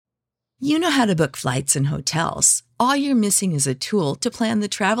You know how to book flights and hotels. All you're missing is a tool to plan the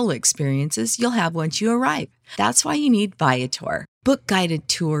travel experiences you'll have once you arrive. That's why you need Viator. Book guided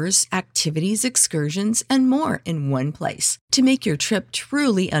tours, activities, excursions, and more in one place to make your trip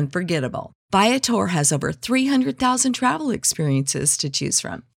truly unforgettable. Viator has over 300,000 travel experiences to choose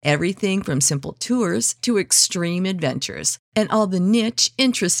from. Everything from simple tours to extreme adventures and all the niche,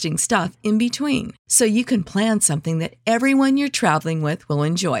 interesting stuff in between. So you can plan something that everyone you're traveling with will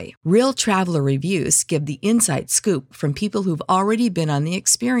enjoy. Real traveler reviews give the inside scoop from people who've already been on the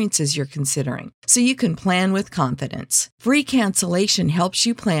experiences you're considering. So you can plan with confidence. Free cancellation helps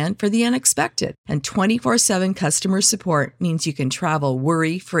you plan for the unexpected. And 24/7 customer support means you can travel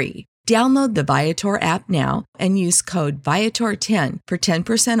worry-free. Download the Viator app now and use code Viator10 for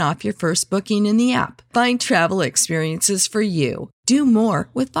 10% off your first booking in the app. Find travel experiences for you. Do more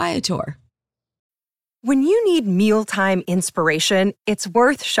with Viator. When you need mealtime inspiration, it's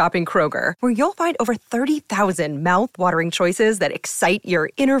worth shopping Kroger, where you'll find over 30,000 mouth-watering choices that excite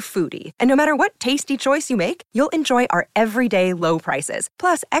your inner foodie. And no matter what tasty choice you make, you'll enjoy our everyday low prices,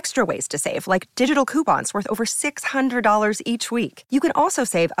 plus extra ways to save, like digital coupons worth over $600 each week. You can also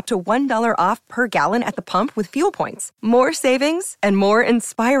save up to $1 off per gallon at the pump with fuel points. More savings and more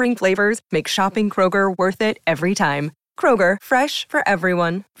inspiring flavors make shopping Kroger worth it every time. Kroger, fresh for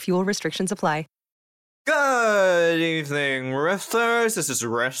everyone. Fuel restrictions apply. Good evening, Rifters. This is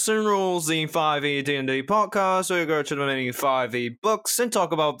Rifts and Rules, the 5e D&D podcast, where we go to the many 5e books and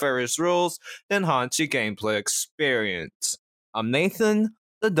talk about various rules and enhance your gameplay experience. I'm Nathan,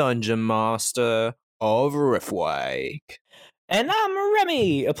 the Dungeon Master of Riftwake. And I'm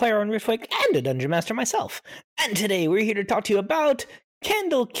Remy, a player on Riftwake and a Dungeon Master myself. And today we're here to talk to you about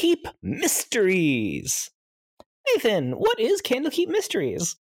Candlekeep Mysteries. Nathan, what is Candlekeep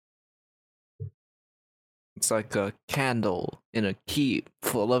Mysteries? It's like a candle in a keep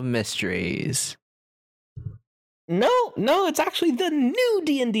full of mysteries. No, it's actually the new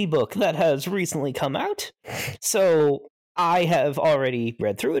D&D book that has recently come out. So I have already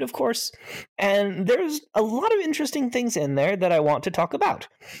read through it, of course, and there's a lot of interesting things in there that I want to talk about.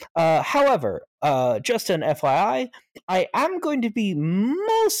 However, just an FYI, I am going to be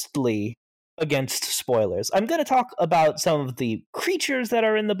mostly against spoilers. I'm going to talk about some of the creatures that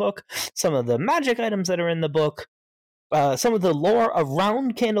are in the book, some of the magic items that are in the book, some of the lore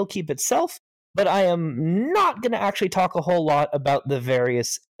around Candlekeep itself, but I am not going to actually talk a whole lot about the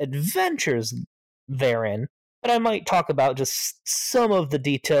various adventures therein. But I might talk about just some of the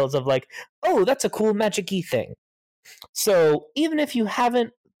details of, like, oh, that's a cool magic-y thing. So even if you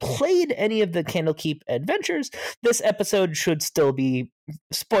haven't played any of the Candlekeep adventures, this episode should still be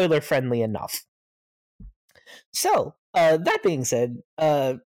spoiler-friendly enough. So, that being said,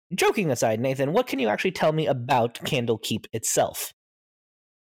 joking aside, Nathan, what can you actually tell me about Candlekeep itself?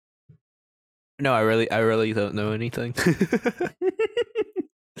 No, I really don't know anything.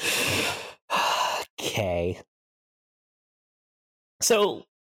 Okay. So,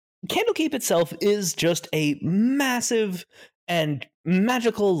 Candlekeep itself is just a massive and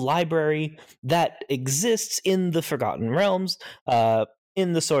magical library that exists in the Forgotten Realms,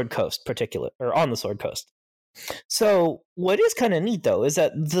 in the Sword Coast, on the Sword Coast. So, what is kind of neat, though, is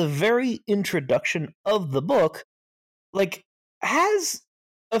that the very introduction of the book, like, has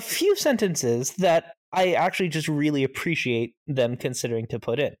a few sentences that I actually just really appreciate them considering to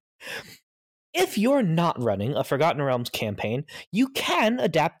put in. If you're not running a Forgotten Realms campaign, you can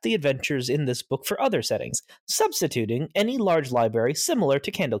adapt the adventures in this book for other settings, substituting any large library similar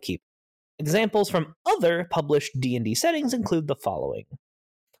to Candlekeep. Examples from other published D&D settings include the following.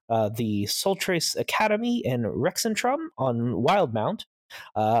 The Soltrace Academy in Rexentrum on Wildmount,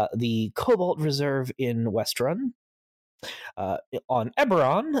 the Cobalt Reserve in Westrun, on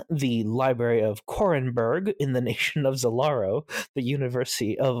Eberron, the Library of Corenberg in the nation of Zalaro, the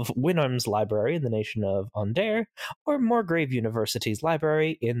University of Winham's Library in the nation of Ondair, or Morgrave University's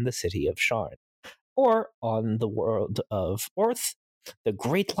library in the city of Sharn. Or on the world of Orth, the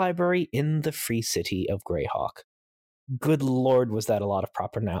Great Library in the free city of Greyhawk. Good lord, was that a lot of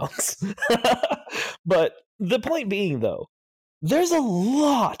proper nouns. But the point being, though, there's a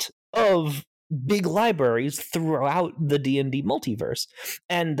lot of big libraries throughout the D&D multiverse,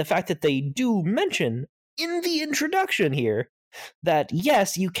 and the fact that they do mention in the introduction here that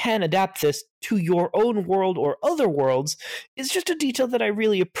yes, you can adapt this to your own world or other worlds is just a detail that I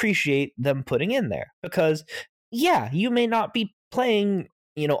really appreciate them putting in there, because yeah, you may not be playing,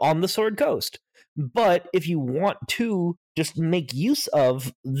 on the Sword Coast, but if you want to just make use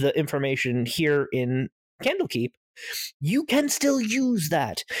of the information here in Candlekeep, you can still use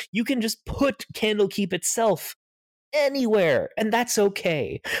that. You can just put Candlekeep itself anywhere, and that's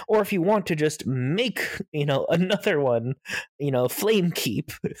okay. Or if you want to just make, another one, Flame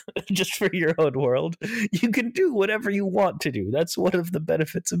Keep, just for your own world, you can do whatever you want to do. That's one of the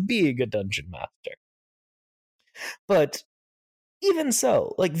benefits of being a dungeon master. But even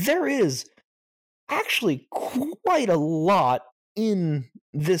so, like, there is actually quite a lot in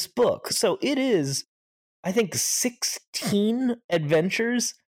this book. So it is, I think, 16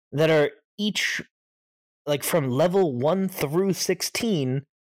 adventures that are each, like, from level 1 through 16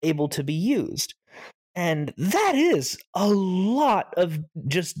 able to be used. And that is a lot of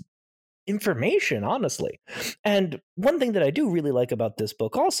just information, honestly. And one thing that I do really like about this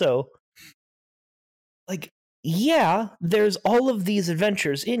book also, like, yeah, there's all of these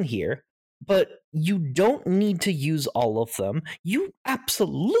adventures in here, but you don't need to use all of them. You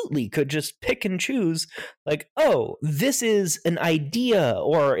absolutely could just pick and choose, like, oh, this is an idea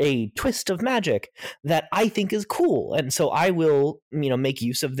or a twist of magic that I think is cool, and so I will, make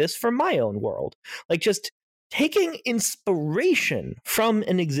use of this for my own world. Like, just taking inspiration from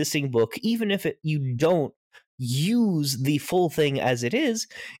an existing book, even if you don't use the full thing as it is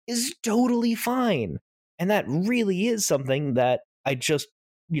totally fine. And that really is something that I just,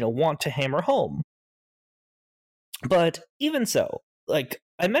 want to hammer home. But even so, like,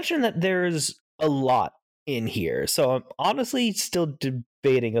 I mentioned that there's a lot in here, so I'm honestly still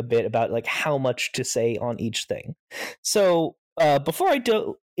debating a bit about, like, how much to say on each thing. So before I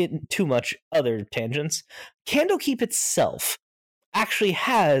do too much other tangents, Candlekeep itself actually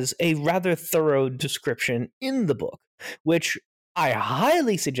has a rather thorough description in the book, which I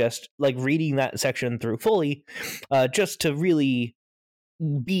highly suggest, like, reading that section through fully, just to really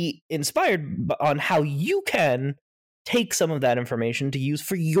be inspired on how you can take some of that information to use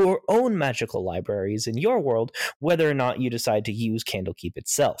for your own magical libraries in your world, whether or not you decide to use Candlekeep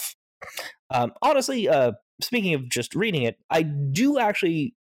itself. Honestly, speaking of just reading it, I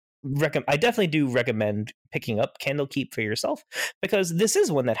definitely do recommend picking up Candlekeep for yourself, because this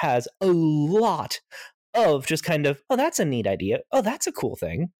is one that has a lot of just kind of, oh, that's a neat idea. Oh, that's a cool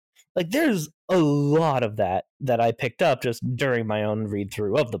thing. Like, there's a lot of that I picked up just during my own read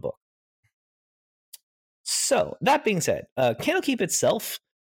through of the book. So, that being said, Candlekeep itself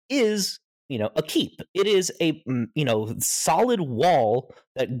is, a keep. It is a, solid wall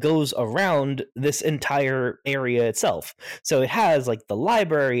that goes around this entire area itself. So it has, like, the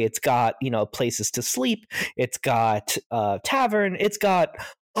library, it's got, places to sleep, it's got a tavern, it's got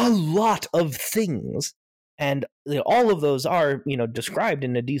a lot of things. And all of those are, described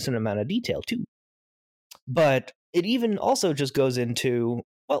in a decent amount of detail, too. But it even also just goes into,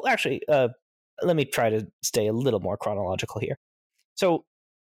 well, actually, let me try to stay a little more chronological here. So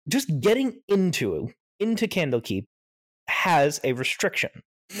just getting into Candlekeep has a restriction.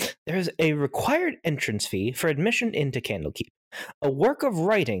 There's a required entrance fee for admission into Candlekeep, a work of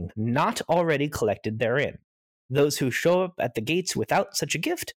writing not already collected therein. Those who show up at the gates without such a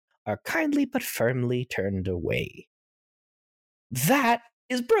gift are kindly but firmly turned away. That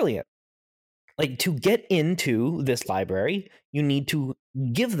is brilliant. Like, to get into this library, you need to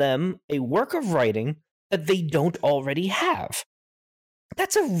give them a work of writing that they don't already have.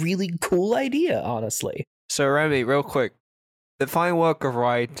 That's a really cool idea, honestly. So, Remy, real quick, define work of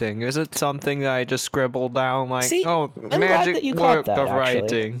writing. Is it something that I just scribbled down, like, See, oh, I'm magic work that, of actually.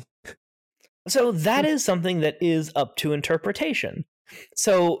 writing? So that is something that is up to interpretation.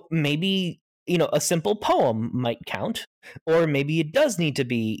 So maybe, a simple poem might count, or maybe it does need to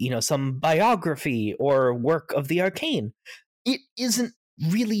be, some biography or work of the arcane. It isn't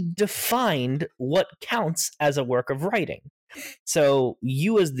really defined what counts as a work of writing. So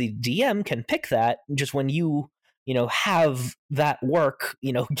you as the DM can pick that just when you have that work,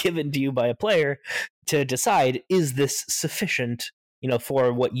 given to you by a player to decide, is this sufficient,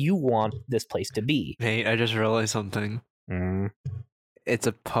 for what you want this place to be. Mate, I just realized something. Mm. It's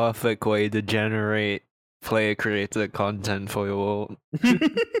a perfect way to generate player-created content for your world.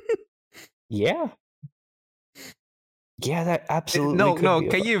 Yeah. Yeah, that absolutely No,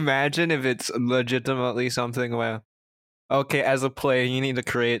 can you imagine if it's legitimately something where, okay, as a player, you need to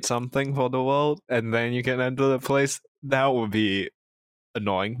create something for the world, and then you can enter the place? That would be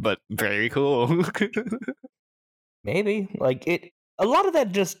annoying, but very cool. Maybe. Like, a lot of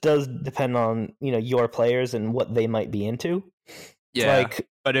that just does depend on, your players and what they might be into. Yeah, like,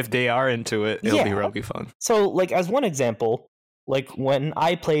 but if they are into it, it'll be really fun. So, like, as one example, like, when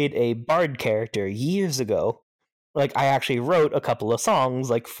I played a bard character years ago, like, I actually wrote a couple of songs,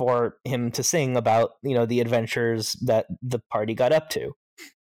 like, for him to sing about, the adventures that the party got up to.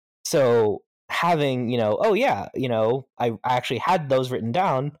 So having, I actually had those written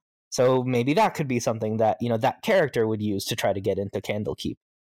down, So maybe that could be something that, that character would use to try to get into Candlekeep.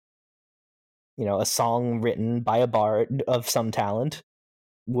 A song written by a bard of some talent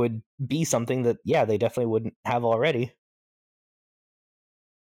would be something that, they definitely wouldn't have already.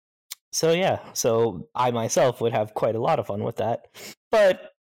 So I myself would have quite a lot of fun with that.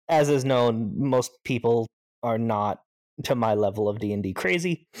 But as is known, most people are not to my level of D&D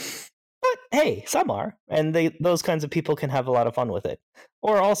crazy. But hey, some are, and those kinds of people can have a lot of fun with it.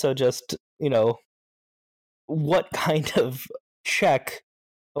 Or also just, what kind of check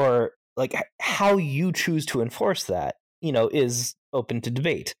or like how you choose to enforce that, is open to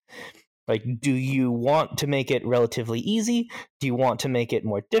debate. Like, do you want to make it relatively easy? Do you want to make it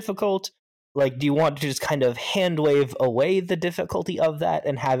more difficult? Like, do you want to just kind of hand wave away the difficulty of that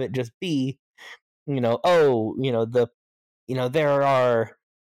and have it just be, there are,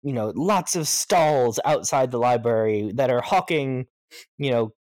 lots of stalls outside the library that are hawking,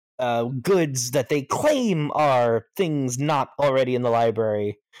 goods that they claim are things not already in the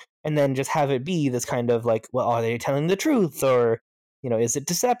library, and then just have it be this kind of like, well, are they telling the truth, or is it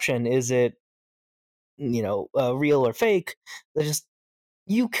deception? Is it real or fake?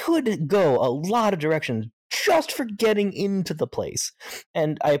 You could go a lot of directions just for getting into the place,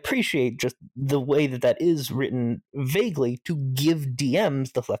 and I appreciate just the way that is written vaguely to give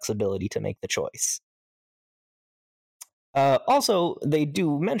DMs the flexibility to make the choice. Also, they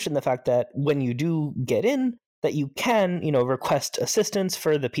do mention the fact that when you do get in, that you can, request assistance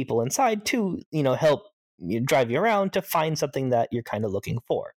for the people inside to, help drive you around to find something that you're kind of looking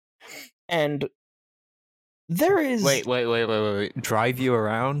for. And there is... Wait. Drive you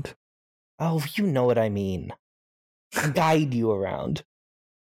around? Oh, you know what I mean. Guide you around.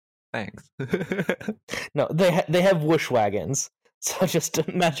 Thanks. No, they have whoosh wagons. So just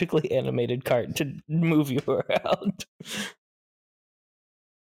a magically animated cart to move you around.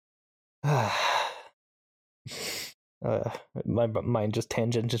 My mind just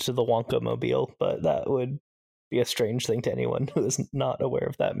tangented to the Wonka Mobile, but that would be a strange thing to anyone who is not aware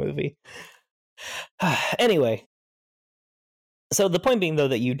of that movie. Anyway, so the point being, though,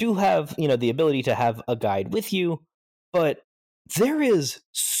 that you do have, the ability to have a guide with you, but there is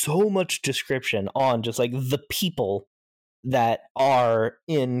so much description on just like the people that are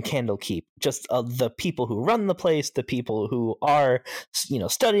in Candlekeep, just the people who run the place, the people who are,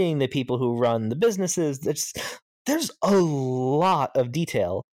 studying, the people who run the businesses. There's a lot of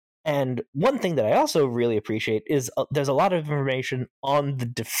detail. And one thing that I also really appreciate is there's a lot of information on the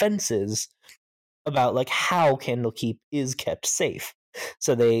defenses about like how Candlekeep is kept safe.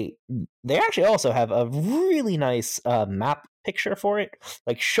 So they actually also have a really nice map picture for it,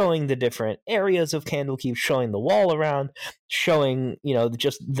 like showing the different areas of Candlekeep, showing the wall around, showing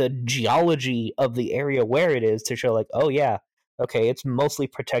just the geology of the area where it is, to show like, oh yeah, okay, it's mostly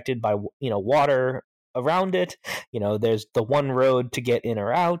protected by water around it. There's the one road to get in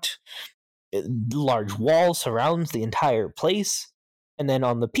or out. Large wall surrounds the entire place. And then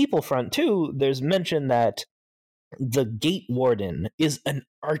on the people front too, there's mention that the Gate Warden is an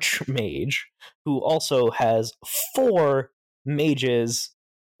archmage who also has 4 mages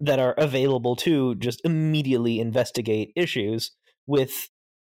that are available to just immediately investigate issues, with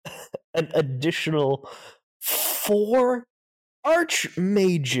an additional 4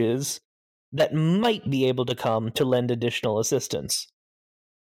 archmages that might be able to come to lend additional assistance.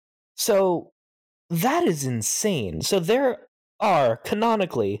 So that is insane. So there are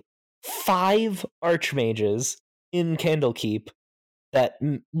canonically 5 archmages in Candlekeep that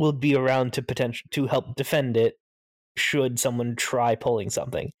will be around to help defend it should someone try pulling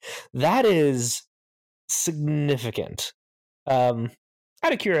something. That is significant. Out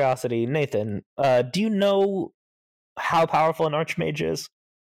of curiosity, Nathan, do you know how powerful an archmage is?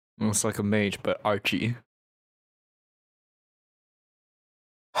 It's like a mage, but Archie.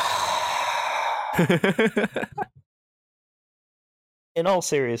 In all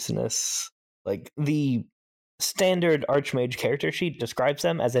seriousness, like the standard archmage character sheet describes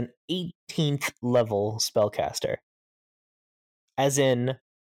them as an 18th level spellcaster. As in,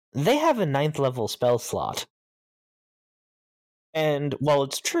 they have a 9th level spell slot. And while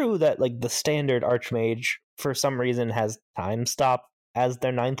it's true that like the standard archmage for some reason has time stop as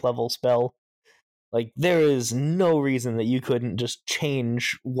their 9th level spell, like there is no reason that you couldn't just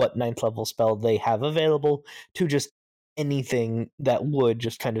change what 9th level spell they have available to just anything that would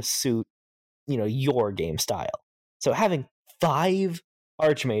just kind of suit your game style. So having 5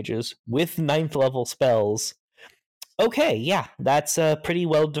 archmages with 9th level spells, okay, yeah, that's a pretty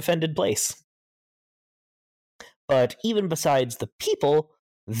well defended place. But even besides the people,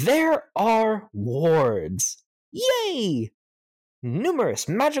 there are wards. Yay! Numerous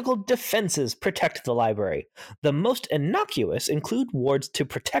magical defenses protect the library. The most innocuous include wards to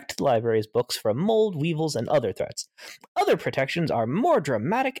protect the library's books from mold, weevils, and other threats. Other protections are more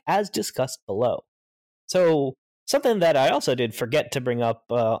dramatic, as discussed below. So, something that I also did forget to bring up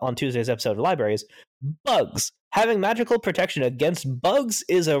on Tuesday's episode of Libraries, bugs. Having magical protection against bugs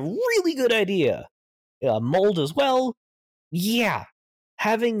is a really good idea. Mold as well. Yeah.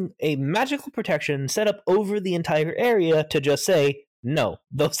 Having a magical protection set up over the entire area to just say, no,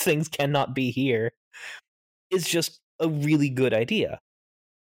 those things cannot be here, is just a really good idea.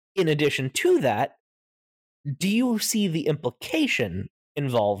 In addition to that, do you see the implication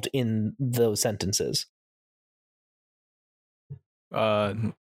involved in those sentences?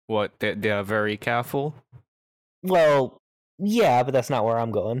 What? They are very careful? Well, yeah, but that's not where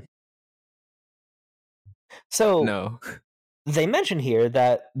I'm going. So, No. They mention here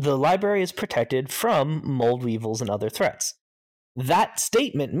that the library is protected from mold, weevils, and other threats. That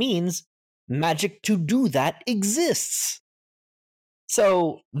statement means magic to do that exists.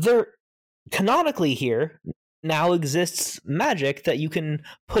 So, there canonically here now exists magic that you can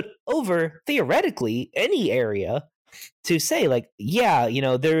put over, theoretically, any area to say, like, yeah,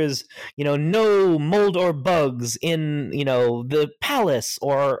 there is, no mold or bugs in, the palace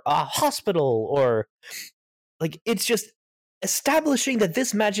or a hospital, or, like, it's just establishing that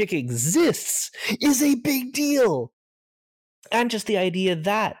this magic exists is a big deal. And just the idea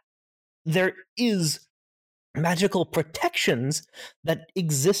that there is magical protections that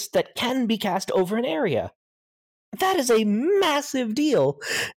exist that can be cast over an area. That is a massive deal.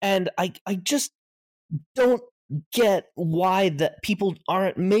 And I just don't get why that people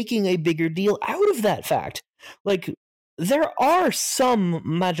aren't making a bigger deal out of that fact. Like, there are some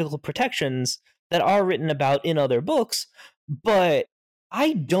magical protections that are written about in other books, but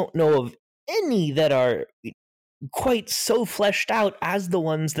I don't know of any that are quite so fleshed out as the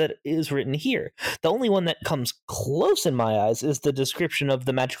ones that is written here. The only one that comes close in my eyes is the description of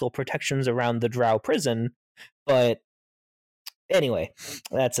the magical protections around the Drow prison, but anyway,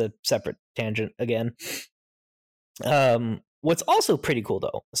 that's a separate tangent again. What's also pretty cool,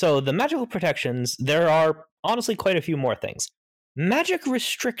 though, so the magical protections, there are honestly quite a few more things. Magic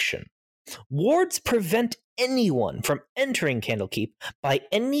restriction. Wards prevent anyone from entering Candlekeep by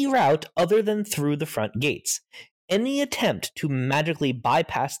any route other than through the front gates. Any attempt to magically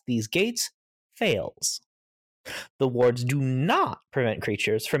bypass these gates fails. The wards do not prevent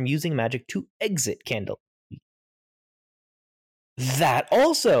creatures from using magic to exit Candlekeep. That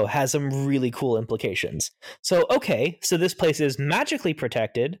also has some really cool implications. So, okay, so this place is magically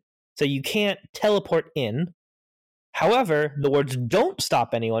protected, so you can't teleport in. However, the wards don't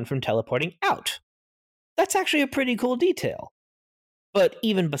stop anyone from teleporting out. That's actually a pretty cool detail. But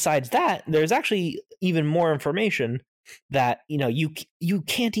even besides that, there's actually even more information that, you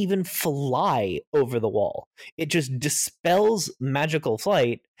can't even fly over the wall. It just dispels magical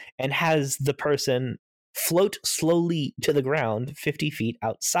flight and has the person float slowly to the ground 50 feet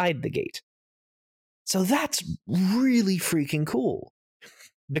outside the gate. So that's really freaking cool.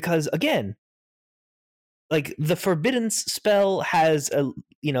 Because, again, like, the Forbidden spell has a,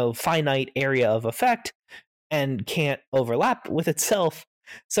 finite area of effect and can't overlap with itself.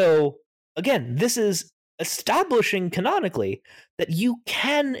 So, again, this is establishing canonically that you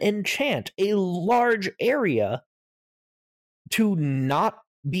can enchant a large area to not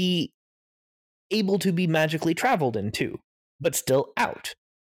be able to be magically traveled into, but still out.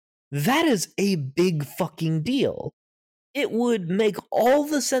 That is a big fucking deal. It would make all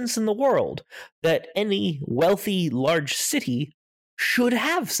the sense in the world that any wealthy large city should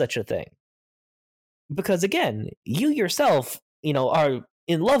have such a thing. Because again, you yourself, are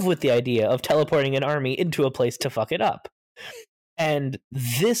in love with the idea of teleporting an army into a place to fuck it up. And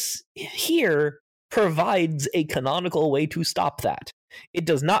this here provides a canonical way to stop that. It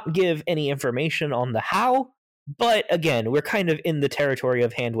does not give any information on the how, but again, we're kind of in the territory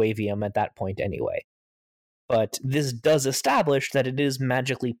of handwavium at that point anyway. But this does establish that it is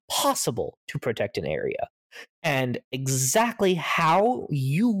magically possible to protect an area. And exactly how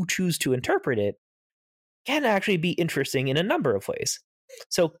you choose to interpret it can actually be interesting in a number of ways.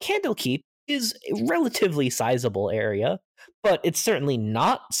 So Candlekeep is a relatively sizable area, but it's certainly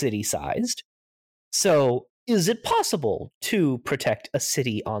not city-sized. So is it possible to protect a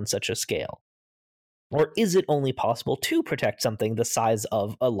city on such a scale? Or is it only possible to protect something the size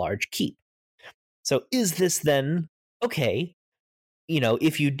of a large keep? So is this then, okay,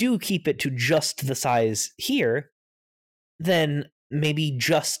 if you do keep it to just the size here, then maybe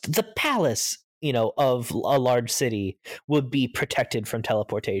just the palace, of a large city would be protected from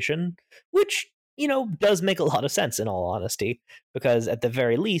teleportation, which, does make a lot of sense in all honesty, because at the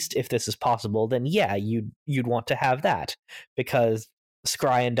very least, if this is possible, then yeah, you'd want to have that, because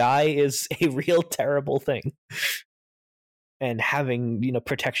scry and die is a real terrible thing. And having,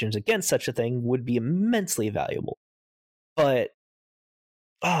 protections against such a thing would be immensely valuable. But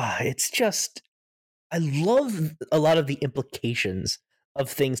it's just, I love a lot of the implications of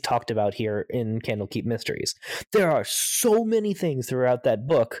things talked about here in Candlekeep Mysteries. There are so many things throughout that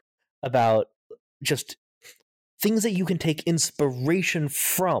book about just things that you can take inspiration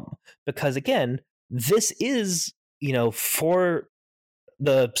from, because again, this is, for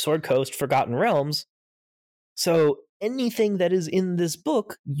the Sword Coast Forgotten Realms. So anything that is in this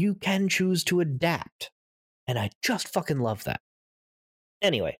book, you can choose to adapt. And I just fucking love that.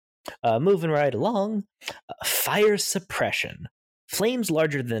 Anyway, moving right along, fire suppression. Flames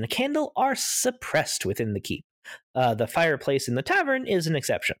larger than a candle are suppressed within the keep. The fireplace in the tavern is an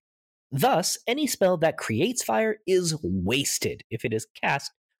exception. Thus, any spell that creates fire is wasted if it is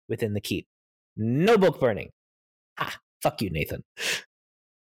cast within the keep. No book burning. Ah, fuck you, Nathan.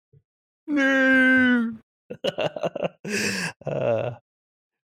 No.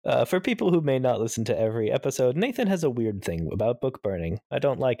 For people who may not listen to every episode, Nathan has a weird thing about book burning. I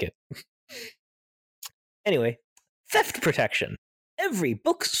don't like it. Anyway, theft protection. Every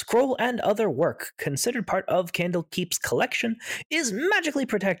book, scroll, and other work considered part of Candlekeep's collection is magically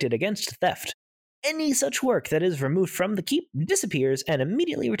protected against theft. Any such work that is removed from the keep disappears and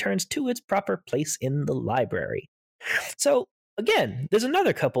immediately returns to its proper place in the library. So, again, there's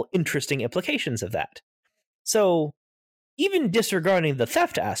another couple interesting implications of that. So, even disregarding the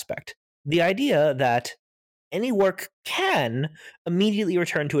theft aspect, the idea that any work can immediately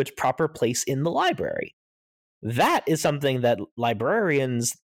return to its proper place in the library. That is something that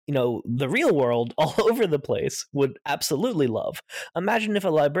librarians, the real world, all over the place, would absolutely love. Imagine if a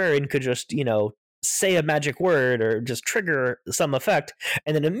librarian could just, say a magic word or just trigger some effect,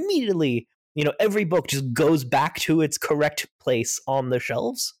 and then immediately, every book just goes back to its correct place on the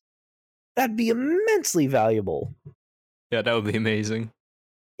shelves. That'd be immensely valuable. Yeah, that would be amazing.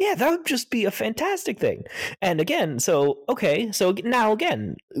 Yeah, that would just be a fantastic thing. And again, so now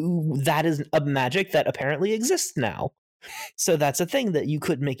again, that is a magic that apparently exists now. So that's a thing that you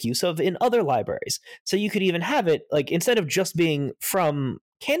could make use of in other libraries. So you could even have it, like, instead of just being from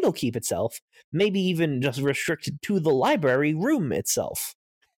Candlekeep itself, maybe even just restricted to the library room itself.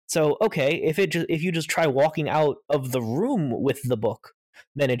 So, okay, if you just try walking out of the room with the book,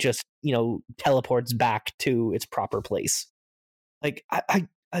 then it just, teleports back to its proper place. Like, I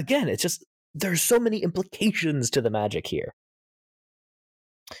again, it's just, there's so many implications to the magic here.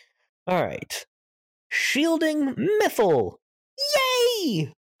 All right. Shielding Mythal.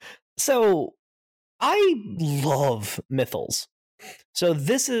 Yay! So, I love Mythals. So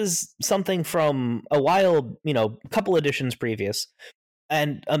this is something from a while, a couple editions previous.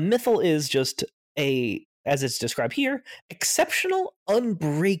 And a Mythal is just as it's described here, exceptional,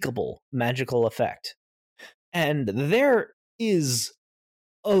 unbreakable magical effect. And there is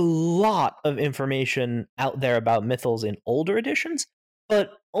a lot of information out there about Mythals in older editions,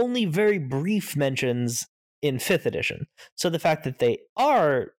 but only very brief mentions in 5th edition. So the fact that they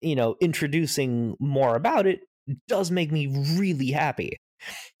are, introducing more about it does make me really happy.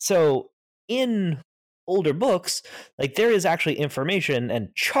 So in older books, like, there is actually information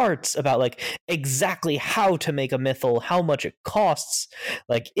and charts about, like, exactly how to make a Mythal, how much it costs.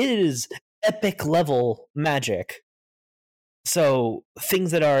 Like, it is epic level magic. So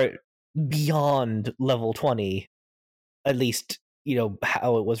things that are beyond level 20, at least,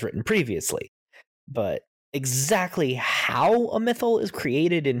 how it was written previously. But exactly how a Mythal is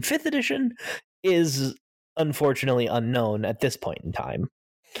created in 5th edition is unfortunately unknown at this point in time,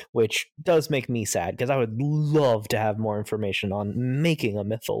 which does make me sad, because I would love to have more information on making a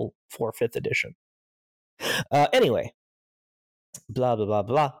Mythal for 5th edition. Anyway, blah, blah, blah,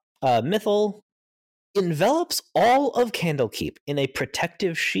 blah. Mythal envelops all of Candlekeep in a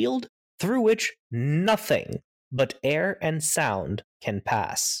protective shield through which nothing but air and sound can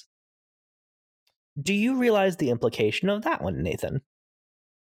pass. Do you realize the implication of that one, Nathan?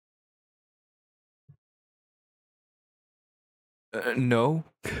 No.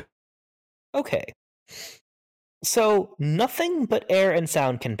 Okay. So, nothing but air and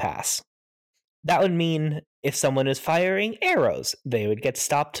sound can pass. That would mean if someone is firing arrows, they would get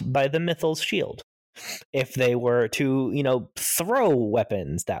stopped by the Mythal's shield. If they were to, throw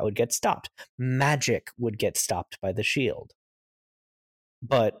weapons, that would get stopped. Magic would get stopped by the shield.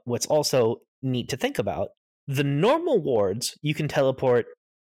 But what's also neat to think about, the normal wards you can teleport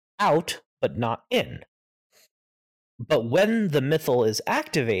out, but not in. But when the Mythal is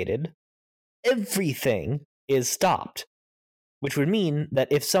activated, everything is stopped, which would mean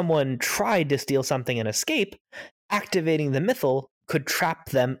that if someone tried to steal something and escape, activating the mythal could trap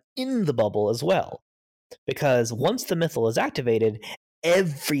them in the bubble as well. Because once the mythal is activated,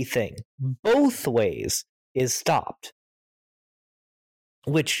 everything, both ways, is stopped.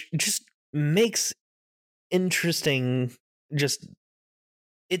 Which just makes interesting,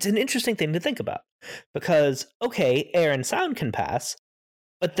 it's an interesting thing to think about. Because, okay, air and sound can pass,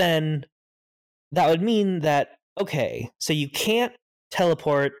 but then that would mean that, okay, so you can't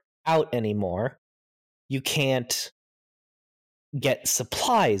teleport out anymore. You can't get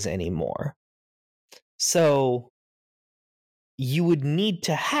supplies anymore. So you would need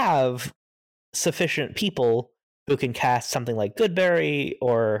to have sufficient people who can cast something like Goodberry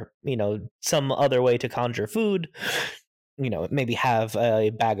or, some other way to conjure food. Maybe have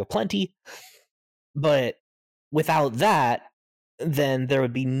a bag of plenty. But without that, then there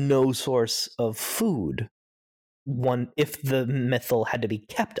would be no source of food if the mythal had to be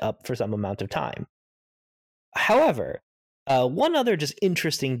kept up for some amount of time. However, one other just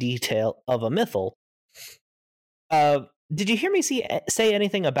interesting detail of a mythal. Did you hear me say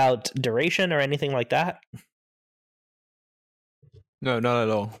anything about duration or anything like that? No, not at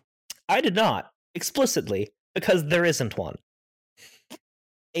all. I did not, explicitly, because there isn't one.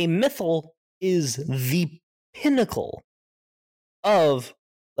 A mythal is the pinnacle of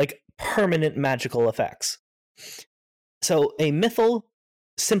permanent magical effects. So a mythal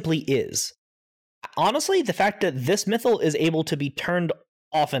simply is. Honestly, the fact that this mythal is able to be turned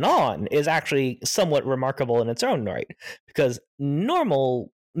off and on is actually somewhat remarkable in its own right, because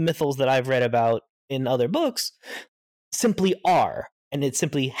normal mythals that I've read about in other books simply are, and it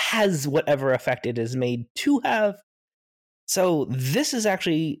simply has whatever effect it is made to have. So this is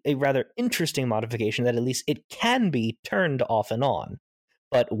actually a rather interesting modification that at least it can be turned off and on.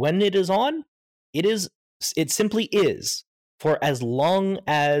 But when it is on, it simply is for as long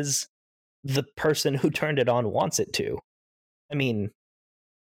as the person who turned it on wants it to. I mean,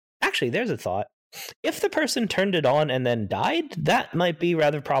 actually, there's a thought. If the person turned it on and then died, that might be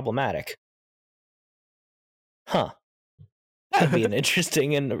rather problematic. Huh. That'd be an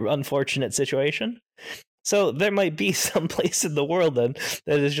interesting and unfortunate situation. So there might be some place in the world then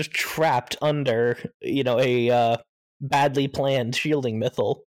that is just trapped under, a badly planned shielding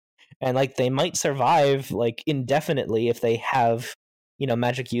mythal. And they might survive indefinitely if they have,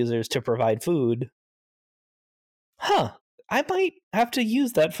 magic users to provide food. Huh. I might have to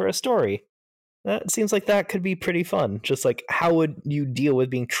use that for a story. That seems like that could be pretty fun. Just how would you deal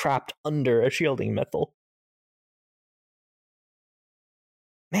with being trapped under a shielding mythal?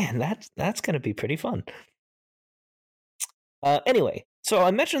 Man, that's going to be pretty fun. Anyway, so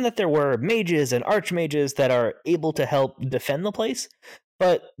I mentioned that there were mages and archmages that are able to help defend the place,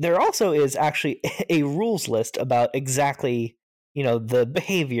 but there also is actually a rules list about exactly, the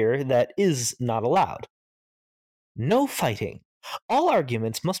behavior that is not allowed. No fighting. All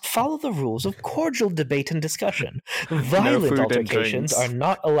arguments must follow the rules of cordial debate and discussion. Violent altercations are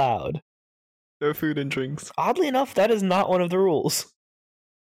not allowed. No food and drinks. Oddly enough, that is not one of the rules.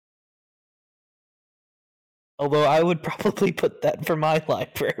 Although I would probably put that for my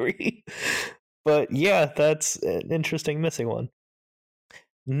library. But yeah, that's an interesting missing one.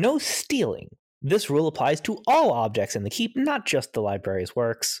 No stealing. This rule applies to all objects in the keep, not just the library's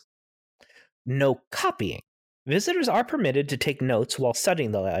works. No copying. Visitors are permitted to take notes while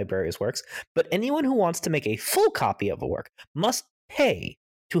studying the library's works, but anyone who wants to make a full copy of a work must pay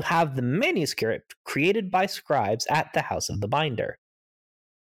to have the manuscript created by scribes at the house of the binder.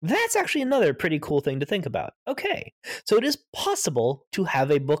 That's actually another pretty cool thing to think about. Okay, so it is possible to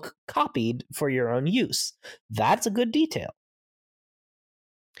have a book copied for your own use. That's a good detail.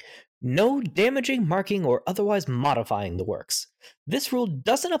 No damaging, marking, or otherwise modifying the works. This rule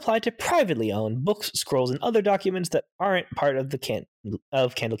doesn't apply to privately owned books, scrolls, and other documents that aren't part of the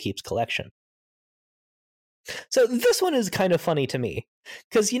Candlekeep's collection. So this one is kind of funny to me,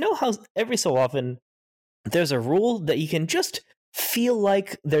 because you know how every so often there's a rule that you can just feel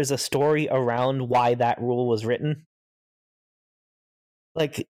like there's a story around why that rule was written?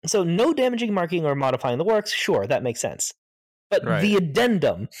 So no damaging, marking, or modifying the works, sure, that makes sense. But right. The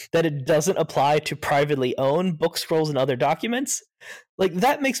addendum that it doesn't apply to privately owned book scrolls and other documents,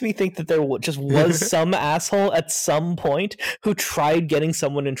 that makes me think that there just was some asshole at some point who tried getting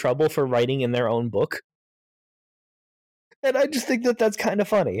someone in trouble for writing in their own book. And I just think that that's kind of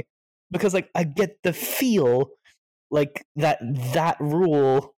funny. Because, I get the feel that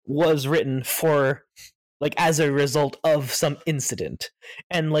rule was written for, as a result of some incident.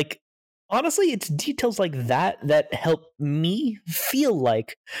 And, honestly, it's details like that that help me feel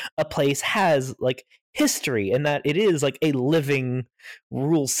like a place has like history and that it is like a living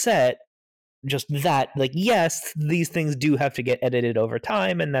rule set. Just that, like, yes, these things do have to get edited over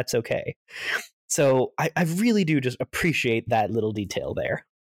time, and that's okay. So I really do just appreciate that little detail there.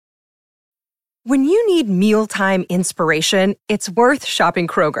 When you need mealtime inspiration, it's worth shopping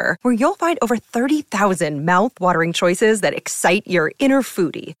Kroger, where you'll find over 30,000 mouth-watering choices that excite your inner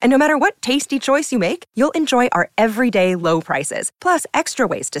foodie. And no matter what tasty choice you make, you'll enjoy our everyday low prices, plus extra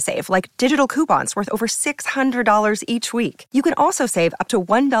ways to save, like digital coupons worth over $600 each week. You can also save up to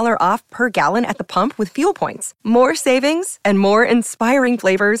 $1 off per gallon at the pump with fuel points. More savings and more inspiring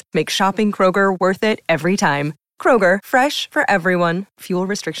flavors make shopping Kroger worth it every time. Kroger, fresh for everyone. Fuel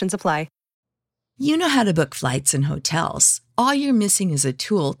restrictions apply. You know how to book flights and hotels. All you're missing is a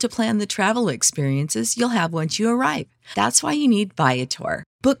tool to plan the travel experiences you'll have once you arrive. That's why you need Viator.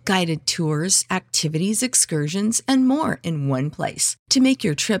 Book guided tours, activities, excursions, and more in one place to make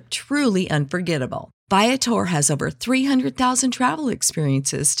your trip truly unforgettable. Viator has over 300,000 travel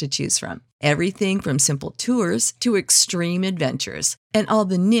experiences to choose from. Everything from simple tours to extreme adventures and all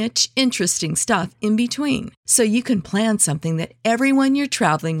the niche, interesting stuff in between. So you can plan something that everyone you're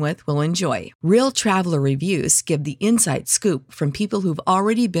traveling with will enjoy. Real traveler reviews give the inside scoop from people who've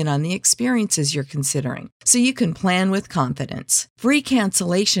already been on the experiences you're considering. So you can plan with confidence. Free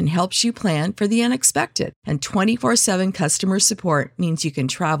cancellation helps you plan for the unexpected. And 24/7 customer support means you can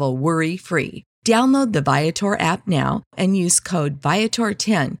travel worry-free. Download the Viator app now and use code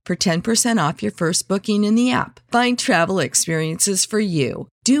Viator10 for 10% off your first booking in the app. Find travel experiences for you.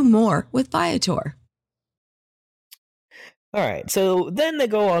 Do more with Viator. All right, so then they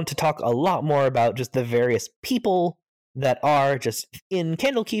go on to talk a lot more about just the various people that are just in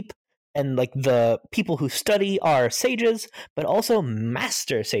Candlekeep, and like the people who study are sages, but also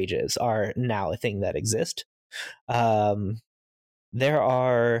master sages are now a thing that exist. There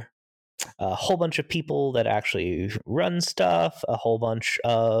are a whole bunch of people that actually run stuff, a whole bunch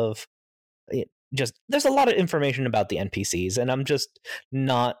of just there's a lot of information about the NPCs, and I'm just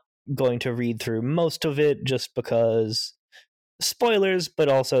not going to read through most of it just because spoilers, but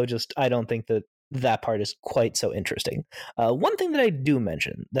also just I don't think that that part is quite so interesting. One thing that I do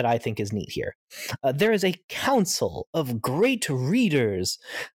mention that I think is neat here, there is a council of great readers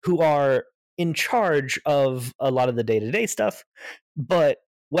who are in charge of a lot of the day-to-day stuff, but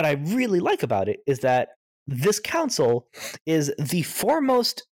what I really like about it is that this council is the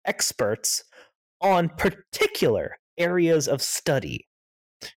foremost experts on particular areas of study.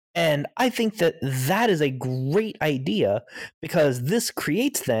 And I think that that is a great idea because this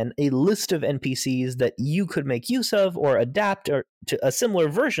creates then a list of NPCs that you could make use of or adapt or to a similar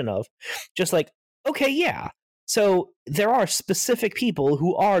version of. Just like, okay, yeah. So there are specific people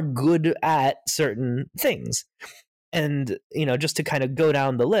who are good at certain things. And, just to kind of go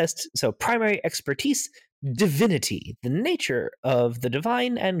down the list, so primary expertise, divinity, the nature of the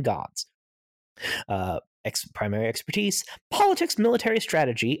divine and gods. Primary expertise, politics, military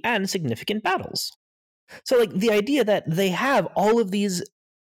strategy, and significant battles. So, like, the idea that they have all of these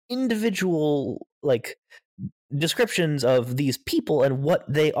individual, like, descriptions of these people and what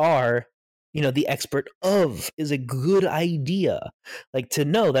they are, the expert of is a good idea. Like, to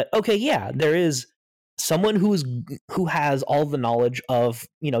know that, okay, yeah, there is someone who has all the knowledge of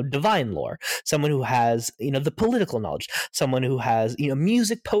divine lore, someone who has the political knowledge, someone who has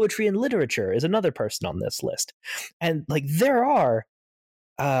music, poetry, and literature is another person on this list. And like there are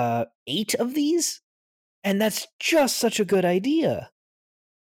 8 of these, and that's just such a good idea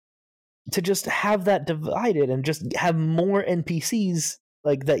to just have that divided and just have more NPCs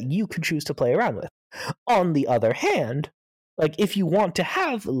like that you could choose to play around with. On the other hand, like, if you want to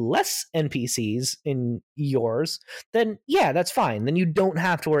have less NPCs in yours, then yeah, that's fine. Then you don't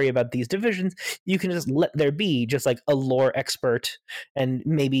have to worry about these divisions. You can just let there be just like a lore expert, and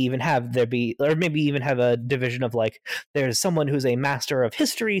maybe even have there be, or maybe even have a division of like, there's someone who's a master of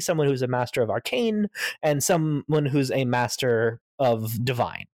history, someone who's a master of arcane, and someone who's a master of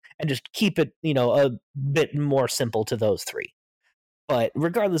divine. And just keep it, a bit more simple to those 3. But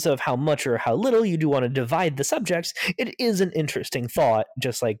regardless of how much or how little you do want to divide the subjects, it is an interesting thought,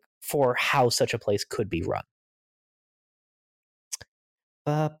 just like for how such a place could be run.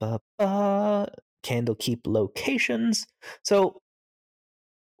 Candlekeep locations. So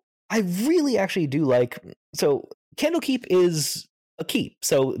I really actually do like, so Candlekeep is a keep.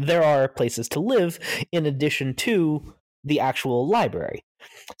 So there are places to live in addition to the actual library.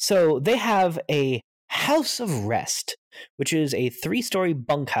 So they have a House of Rest, which is a 3-story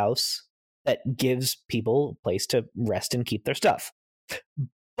bunkhouse that gives people a place to rest and keep their stuff.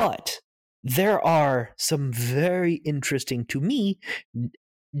 But there are some very interesting to me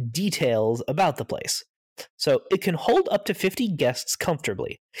details about the place. So it can hold up to 50 guests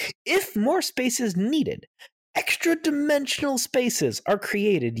comfortably. If more space is needed, extra dimensional spaces are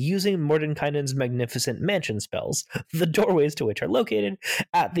created using Mordenkainen's magnificent mansion spells, the doorways to which are located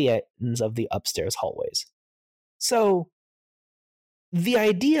at the ends of the upstairs hallways. So, the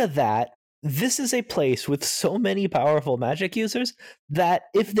idea that this is a place with so many powerful magic users that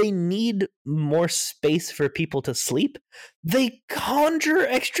if they need more space for people to sleep, they conjure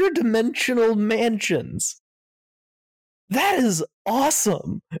extra dimensional mansions. That is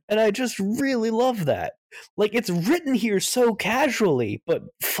awesome. And I just really love that. Like, it's written here so casually, but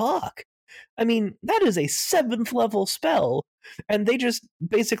fuck. I mean, that is a 7th level spell, and they just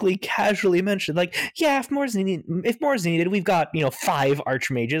basically casually mentioned, like, yeah, if more is needed, we've got 5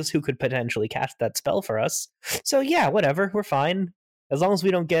 archmages who could potentially cast that spell for us. So yeah, whatever, we're fine as long as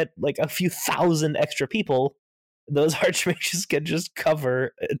we don't get like a few thousand extra people. Those archmages can just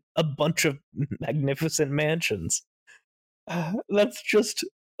cover a bunch of magnificent mansions. That's just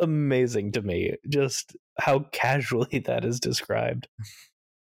amazing to me, just how casually that is described.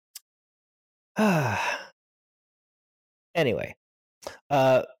 Anyway,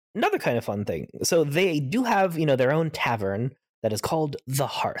 another kind of fun thing. So they do have, their own tavern that is called The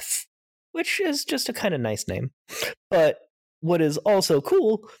Hearth, which is just a kind of nice name. But what is also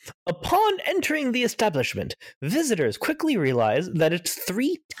cool, upon entering the establishment, visitors quickly realize that it's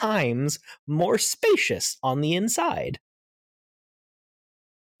 3 times more spacious on the inside.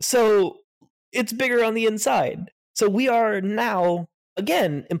 So it's bigger on the inside. So we are now,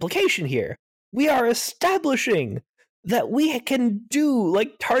 again, implication here, we are establishing that we can do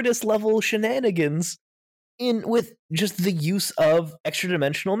like TARDIS level shenanigans with just the use of extra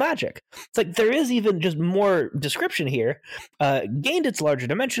dimensional magic. It's like there is even just more description here. Gained its larger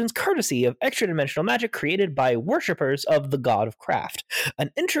dimensions courtesy of extra dimensional magic created by worshippers of the god of craft.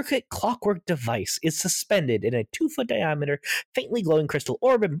 An intricate clockwork device is suspended in a 2-foot diameter, faintly glowing crystal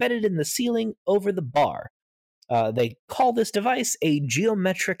orb embedded in the ceiling over the bar. They call this device a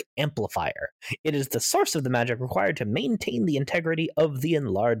geometric amplifier. It is the source of the magic required to maintain the integrity of the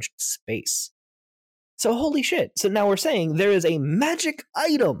enlarged space. So holy shit. So now we're saying there is a magic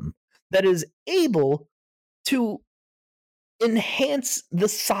item that is able to enhance the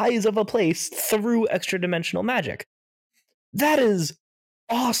size of a place through extra dimensional magic. That is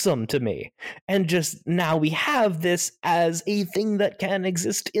awesome to me. And just now we have this as a thing that can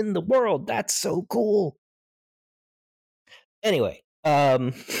exist in the world. That's so cool. Anyway,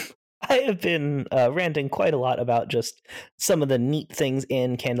 I have been ranting quite a lot about just some of the neat things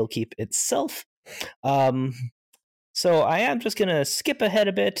in Candlekeep itself. So I am just going to skip ahead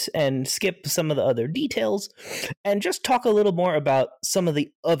a bit and skip some of the other details and just talk a little more about some of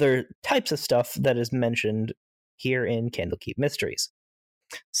the other types of stuff that is mentioned here in Candlekeep Mysteries.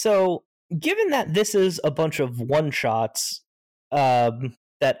 So given that this is a bunch of one-shots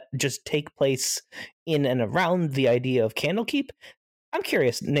that just take place in and around the idea of Candlekeep, I'm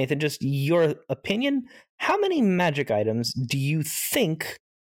curious, Nathan, just your opinion. How many magic items do you think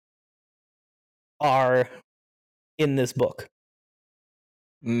are in this book?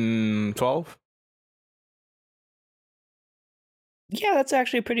 12? Yeah, that's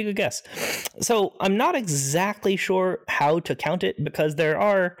actually a pretty good guess. So I'm not exactly sure how to count it because there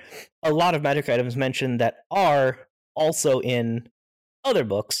are a lot of magic items mentioned that are also in other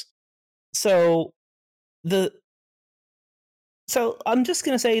books. So I'm just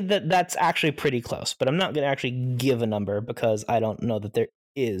going to say that that's actually pretty close, but I'm not going to actually give a number because I don't know that there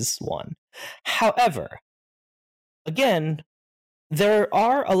is one. However, again, there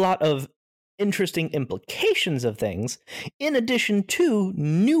are a lot of interesting implications of things in addition to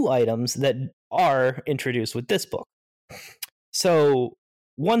new items that are introduced with this book. So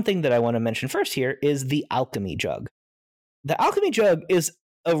one thing that I want to mention first here is the alchemy jug. The alchemy jug is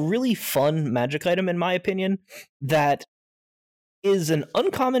a really fun magic item, in my opinion, that is an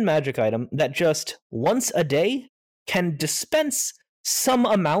uncommon magic item that just once a day can dispense some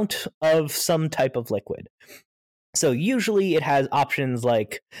amount of some type of liquid. So usually it has options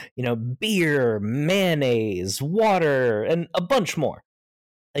like, beer, mayonnaise, water, and a bunch more.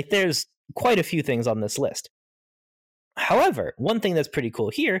 Like there's quite a few things on this list. However, one thing that's pretty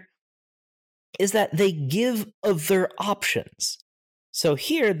cool here is that they give other options. So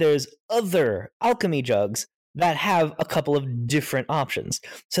here there's other alchemy jugs that have a couple of different options.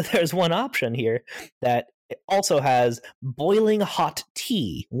 So there's one option here that also has boiling hot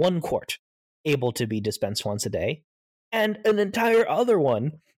tea, 1 quart, able to be dispensed once a day, and an entire other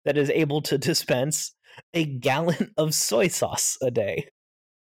one that is able to dispense a gallon of soy sauce a day.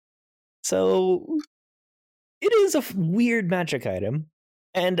 So it is a weird magic item,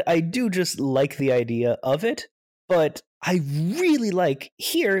 and I do just like the idea of it, but I really like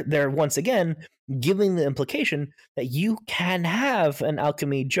here, they're once again giving the implication that you can have an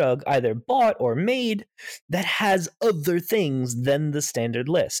alchemy jug either bought or made that has other things than the standard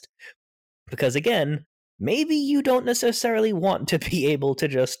list. Because again, maybe you don't necessarily want to be able to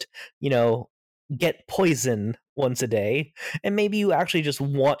just, get poison once a day, and maybe you actually just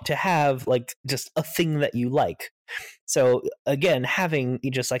want to have like just a thing that you like. So again, having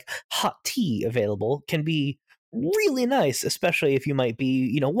just like hot tea available can be really nice, especially if you might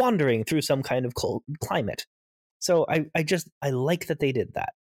be, wandering through some kind of cold climate. So I like that they did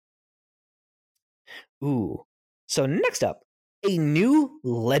that. Ooh. So next up, a new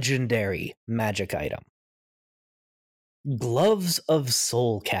legendary magic item. Gloves of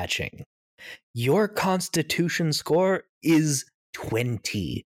Soul Catching. Your constitution score is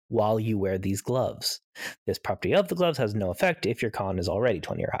 20 while you wear these gloves. This property of the gloves has no effect if your con is already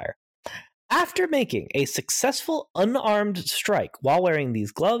 20 or higher. After making a successful unarmed strike while wearing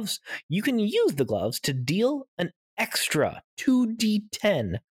these gloves, you can use the gloves to deal an extra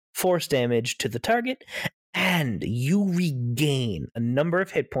 2d10 force damage to the target, and you regain a number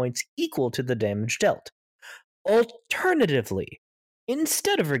of hit points equal to the damage dealt. Alternatively,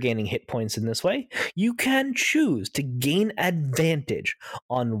 instead of regaining hit points in this way, you can choose to gain advantage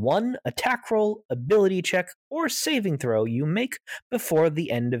on one attack roll, ability check, or saving throw you make before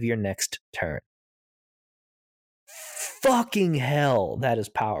the end of your next turn. Fucking hell, that is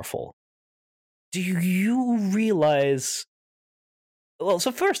powerful. Do you realize... Well,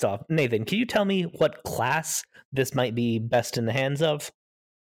 so first off, Nathan, can you tell me what class this might be best in the hands of?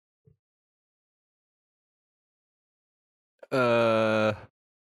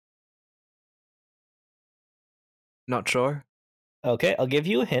 Not sure. Okay, I'll give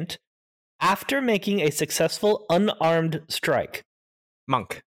you a hint. After making a successful unarmed strike.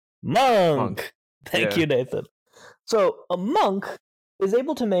 Monk. Thank you, Nathan. So a monk is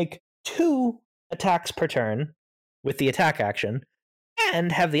able to make 2 attacks per turn with the attack action,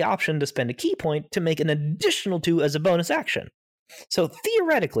 and have the option to spend a key point to make an additional 2 as a bonus action. So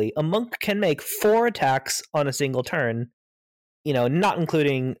theoretically, a monk can make 4 attacks on a single turn, not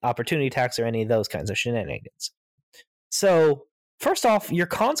including opportunity attacks or any of those kinds of shenanigans. So, first off, your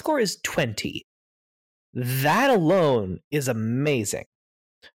con score is 20. That alone is amazing.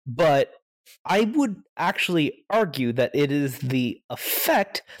 But I would actually argue that it is the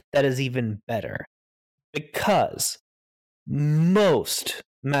effect that is even better. Because most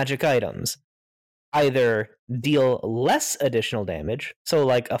magic items either deal less additional damage, so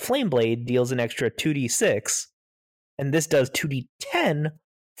like a Flame Blade deals an extra 2d6, and this does 2d10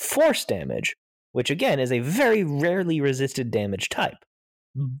 force damage, which again is a very rarely resisted damage type.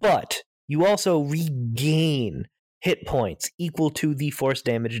 But you also regain hit points equal to the force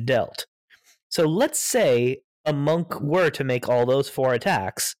damage dealt. So let's say a monk were to make all those 4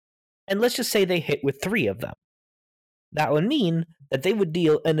 attacks, and let's just say they hit with 3 of them. That would mean that they would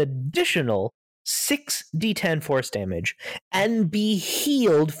deal an additional 6d10 force damage and be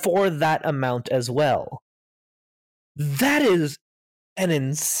healed for that amount as well. That is an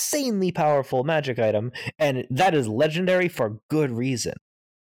insanely powerful magic item, and that is legendary for good reason.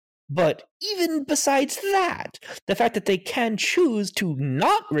 But even besides that, the fact that they can choose to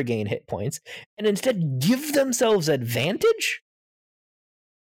not regain hit points and instead give themselves advantage?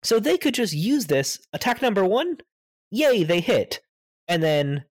 So they could just use this, attack number 1, yay, they hit. And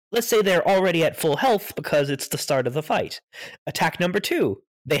then, let's say they're already at full health because it's the start of the fight. Attack number 2,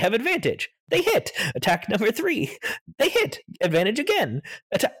 they have advantage. They hit. Attack number 3, they hit. Advantage again.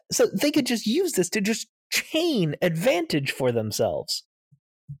 So they could just use this to just chain advantage for themselves.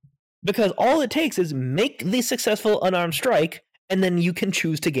 Because all it takes is make the successful unarmed strike, and then you can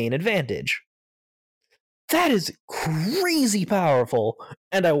choose to gain advantage. That is crazy powerful,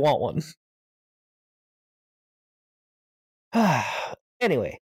 and I want one.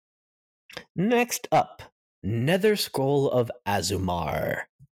 Anyway, next up, Nether Scroll of Azumar.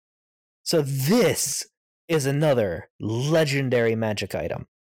 So this is another legendary magic item,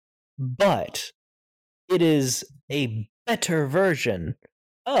 but it is a better version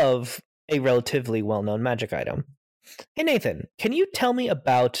of a relatively well-known magic item. Hey Nathan, can you tell me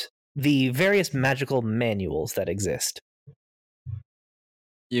about the various magical manuals that exist?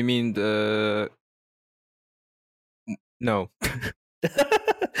 You mean the... No.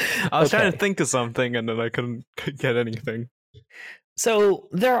 I was trying to think of something and then I couldn't get anything. So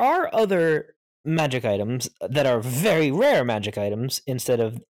there are other magic items that are very rare magic items instead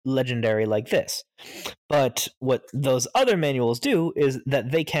of legendary like this. But what those other manuals do is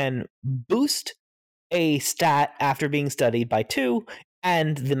that they can boost a stat after being studied by 2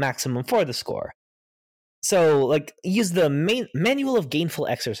 and the maximum for the score. So, like, use the Manual of Gainful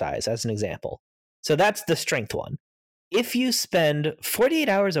Exercise as an example. So that's the strength one. If you spend 48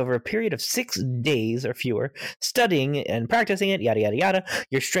 hours over a period of 6 days or fewer studying and practicing it, yada, yada, yada,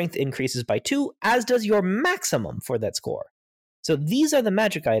 your strength increases by 2, as does your maximum for that score. So these are the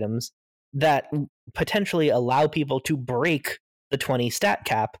magic items that potentially allow people to break the 20 stat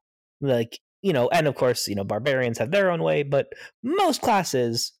cap. Like, and of course, barbarians have their own way, but most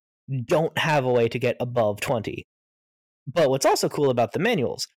classes don't have a way to get above 20. But what's also cool about the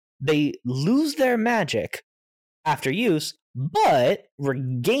manuals, they lose their magic after use, but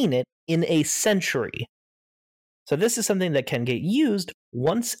regain it in a century. So this is something that can get used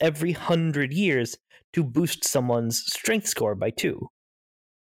once every 100 years to boost someone's strength score by 2.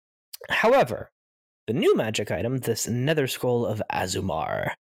 However, the new magic item, this Nether Scroll of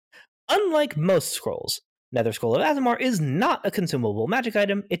Azumar. Unlike most scrolls, Nether Scroll of Azumar is not a consumable magic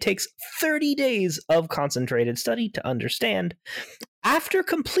item. It takes 30 days of concentrated study to understand. After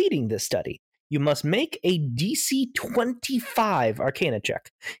completing this study, you must make a DC 25 Arcana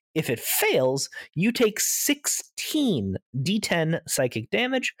check. If it fails, you take 16 D10 psychic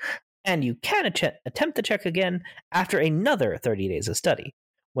damage, and you can attempt the check again after another 30 days of study.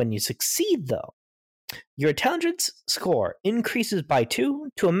 When you succeed, though, your intelligence score increases by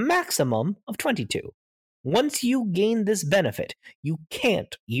 2 to a maximum of 22. Once you gain this benefit, you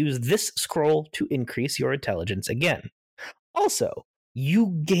can't use this scroll to increase your intelligence again. Also,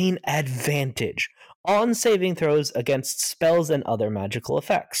 you gain advantage on saving throws against spells and other magical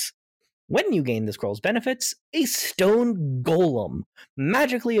effects. When you gain the scroll's benefits, a stone golem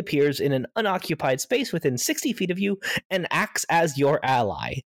magically appears in an unoccupied space within 60 feet of you and acts as your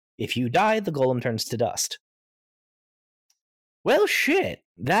ally. If you die, the golem turns to dust. Well, shit.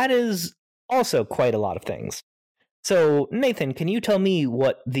 That is also quite a lot of things. So, Nathan, can you tell me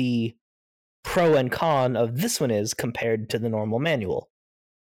what the pro and con of this one is compared to the normal manual?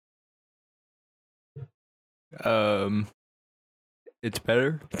 It's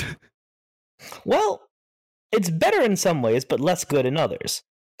better. Well, it's better in some ways, but less good in others.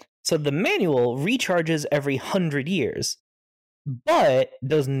 So the manual recharges every 100 years, but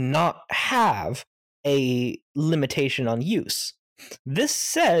does not have a limitation on use. This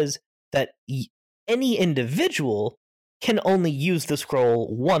says that any individual can only use the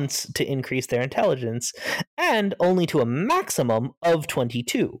scroll once to increase their intelligence, and only to a maximum of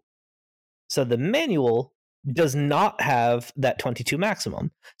 22. So the manual does not have that 22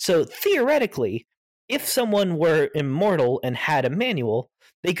 maximum. So theoretically, if someone were immortal and had a manual,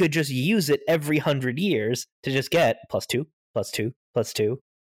 they could just use it every 100 years to just get +2, +2, +2.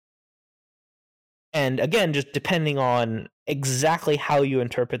 And again, just depending on exactly how you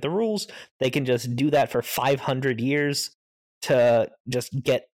interpret the rules, they can just do that for 500 years to just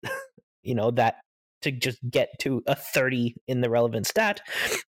get, that to just get to a 30 in the relevant stat.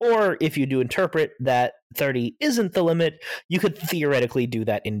 Or if you do interpret that 30 isn't the limit, you could theoretically do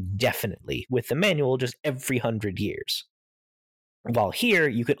that indefinitely with the manual just every 100 years. While here,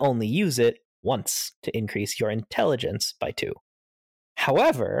 you can only use it once to increase your intelligence by 2.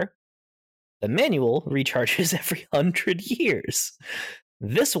 However, the manual recharges every 100 years.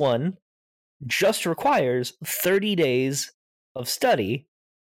 This one just requires 30 days of study,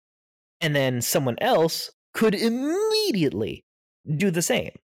 and then someone else could immediately do the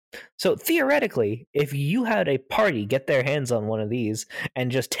same. So theoretically, if you had a party get their hands on one of these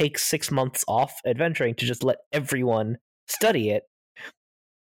and just take 6 months off adventuring to just let everyone study it,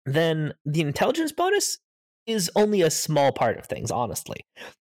 then the intelligence bonus is only a small part of things, honestly.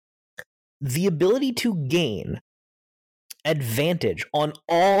 The ability to gain advantage on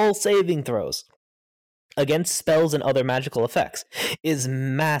all saving throws against spells and other magical effects is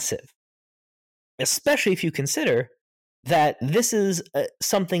massive, especially if you consider that this is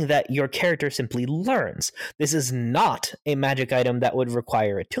something that your character simply learns. This is not a magic item that would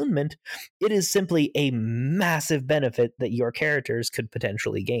require attunement. It is simply a massive benefit that your characters could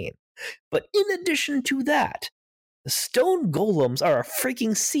potentially gain. But in addition to that, stone golems are a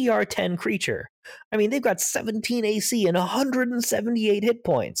freaking CR10 creature. I mean, they've got 17 AC and 178 hit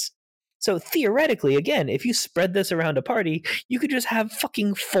points. So theoretically, again, if you spread this around a party, you could just have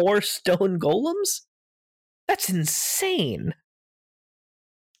fucking 4 stone golems? That's insane.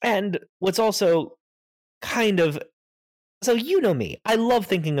 And what's also kind of... So you know me, I love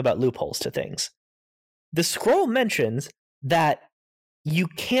thinking about loopholes to things. The scroll mentions that you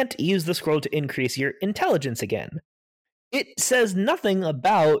can't use the scroll to increase your intelligence again. It says nothing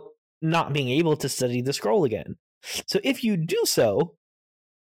about not being able to study the scroll again. So if you do so,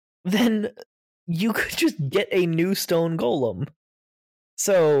 then you could just get a new stone golem.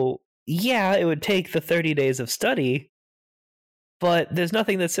 So, yeah, it would take the 30 days of study, but there's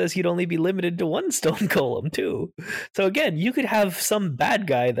nothing that says you'd only be limited to one stone golem, too. So again, you could have some bad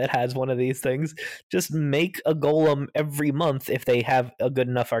guy that has one of these things just make a golem every month if they have a good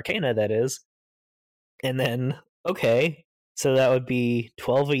enough arcana, that is. And then, okay, so that would be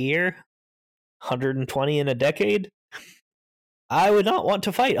 12 a year, 120 in a decade. I would not want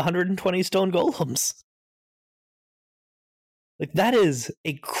to fight 120 stone golems. Like, that is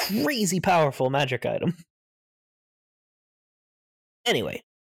a crazy powerful magic item. Anyway,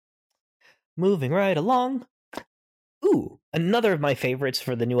 moving right along. Ooh, another of my favorites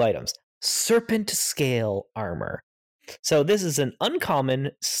for the new items. Serpent Scale Armor. So this is an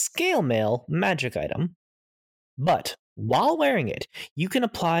uncommon scale mail magic item, but while wearing it, you can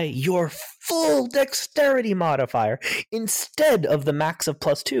apply your full dexterity modifier instead of the max of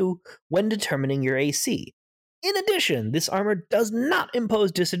 +2 when determining your AC. In addition, this armor does not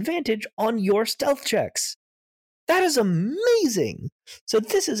impose disadvantage on your stealth checks. That is amazing! So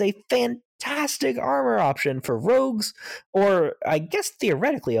this is a fantastic armor option for rogues, or I guess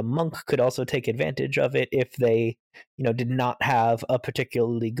theoretically a monk could also take advantage of it if they, did not have a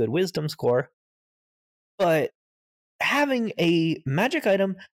particularly good wisdom score. But having a magic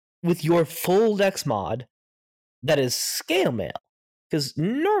item with your full dex mod that is scale mail, because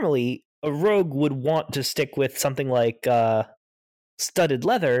normally a rogue would want to stick with something like studded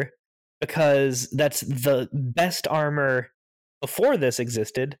leather, because that's the best armor before this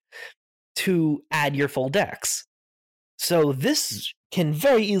existed to add your full dex. So this can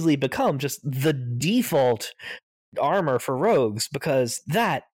very easily become just the default armor for rogues, because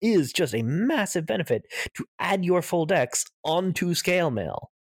that is just a massive benefit to add your full dex onto scale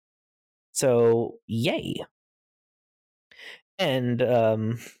mail. So yay. And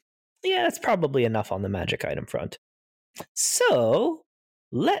that's probably enough on the magic item front. So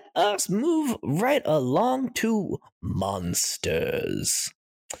let us move right along to monsters.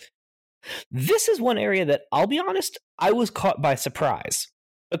 This is one area that, I'll be honest, I was caught by surprise,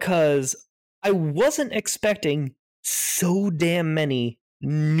 because I wasn't expecting so damn many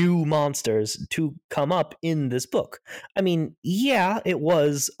new monsters to come up in this book. I mean, yeah, it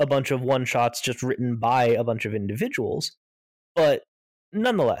was a bunch of one-shots just written by a bunch of individuals, but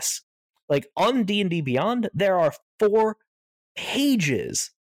nonetheless, like on D&D Beyond, there are 4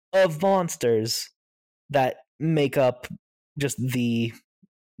 pages of monsters that make up just the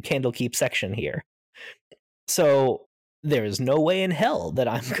Candlekeep section here. So there is no way in hell that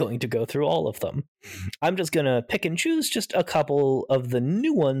I'm going to go through all of them. I'm just going to pick and choose just a couple of the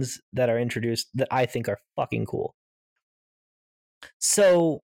new ones that are introduced that I think are fucking cool.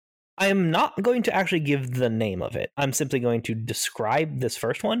 So I am not going to actually give the name of it. I'm simply going to describe this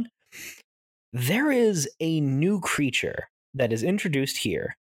first one. There is a new creature that is introduced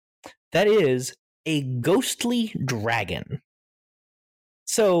here that is a ghostly dragon.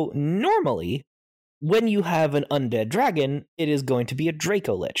 So normally, when you have an undead dragon, it is going to be a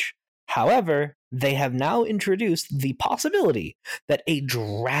Dracolich. However, they have now introduced the possibility that a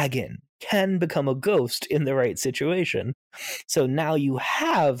dragon can become a ghost in the right situation. So now you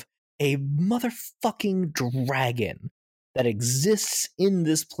have a motherfucking dragon that exists in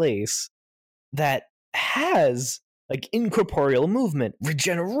this place that has like incorporeal movement,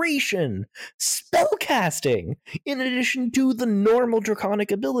 regeneration, spellcasting, in addition to the normal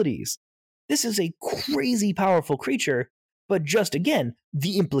draconic abilities. This is a crazy powerful creature, but just again,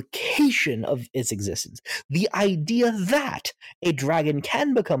 the implication of its existence, the idea that a dragon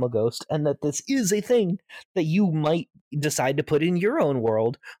can become a ghost and that this is a thing that you might decide to put in your own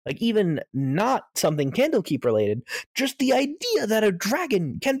world, like even not something Candlekeep related, just the idea that a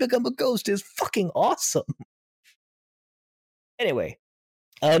dragon can become a ghost is fucking awesome. Anyway,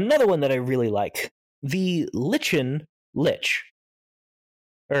 another one that I really like, the Lichen Lich.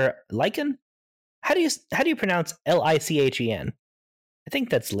 Or Lichen? How do you pronounce L-I-C-H-E-N? I think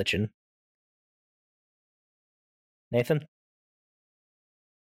that's Lichen. Nathan?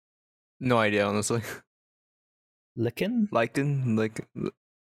 No idea, honestly. Lichen? Lichen,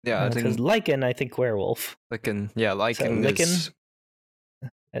 yeah, I think because Lichen, I think werewolf. Lichen, yeah, Lichen so, is...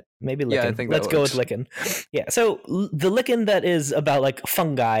 Maybe Lichen. Yeah, I think Let's go with Lichen. Yeah, so the Lichen that is about like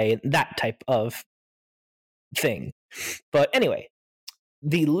fungi, that type of thing. But anyway,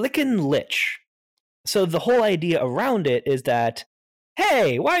 the Lichen Lich. So the whole idea around it is that,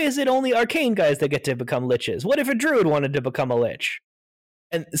 hey, why is it only arcane guys that get to become liches? What if a druid wanted to become a lich?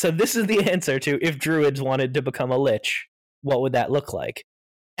 And so this is the answer to if druids wanted to become a lich, what would that look like?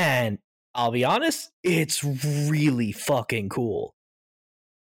 And I'll be honest, it's really fucking cool.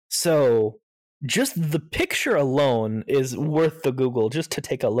 So just the picture alone is worth the Google just to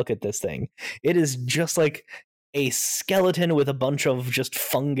take a look at this thing. It is just like a skeleton with a bunch of just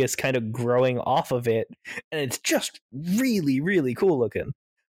fungus kind of growing off of it, and it's just really, really cool looking.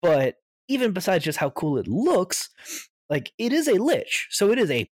 But even besides just how cool it looks, like, it is a lich, so it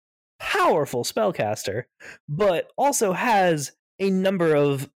is a powerful spellcaster, but also has a number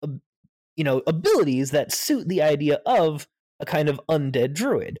of, abilities that suit the idea of a kind of undead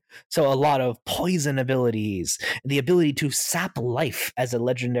druid. So a lot of poison abilities, the ability to sap life as a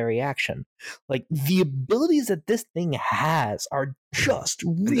legendary action. Like, the abilities that this thing has are just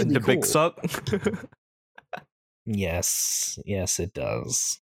really the cool. big suck. Yes, it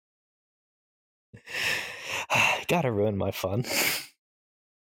does. Gotta ruin my fun.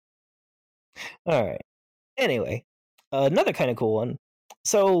 Alright. Anyway, another kind of cool one.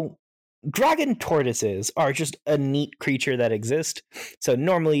 So, dragon tortoises are just a neat creature that exist. So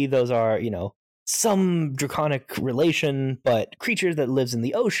normally those are, some draconic relation, but creature that lives in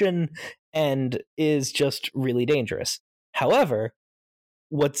the ocean and is just really dangerous. However,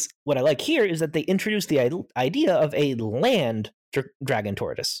 what I like here is that they introduced the idea of a land dragon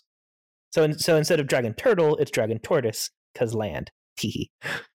tortoise. So instead of dragon turtle, it's dragon tortoise, because land. Teehee.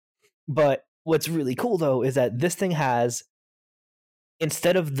 But what's really cool, though, is that this thing has,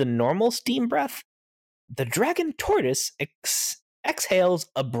 instead of the normal steam breath, the dragon tortoise exhales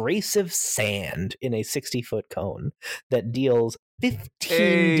abrasive sand in a 60-foot cone that deals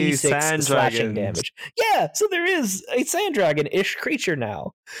 15d6 slashing damage. Yeah, so there is a sand dragon-ish creature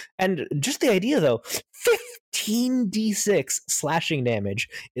now. And just the idea, though, 15d6 slashing damage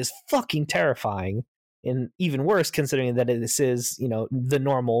is fucking terrifying. And even worse, considering that this is, the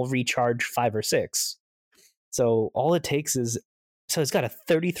normal recharge 5 or 6. So all it takes is, so it's got a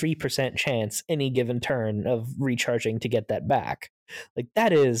 33% chance any given turn of recharging to get that back. Like,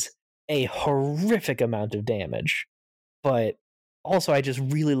 that is a horrific amount of damage. But also, I just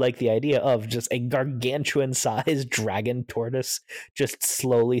really like the idea of just a gargantuan-sized dragon tortoise just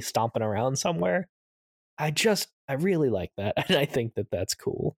slowly stomping around somewhere. I really like that, and I think that that's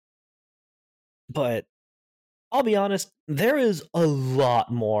cool. But I'll be honest, there is a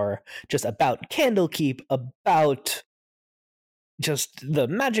lot more just about Candlekeep, about just the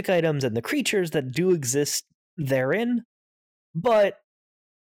magic items and the creatures that do exist therein. But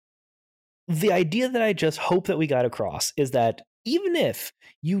the idea that I just hope that we got across is that even if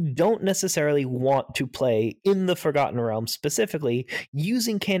you don't necessarily want to play in the Forgotten Realms specifically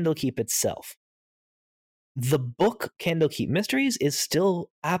using Candlekeep itself, the book Candlekeep Mysteries is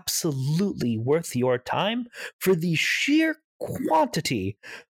still absolutely worth your time for the sheer quantity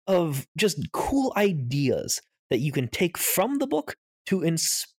of just cool ideas that you can take from the book to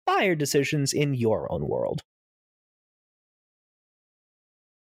inspire decisions in your own world.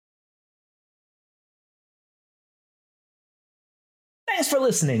 Thanks for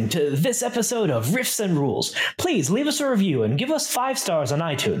listening to this episode of Riffs and Rules. Please leave us a review and give us 5 stars on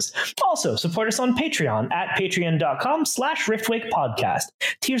iTunes. Also, support us on Patreon at patreon.com/RiftWakePodcast.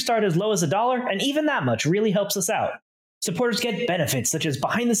 Tiers start as low as $1, and even that much really helps us out. Supporters get benefits such as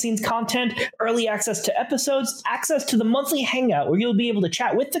behind-the-scenes content, early access to episodes, access to the monthly hangout where you'll be able to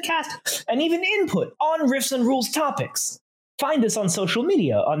chat with the cast, and even input on Riffs and Rules topics. Find us on social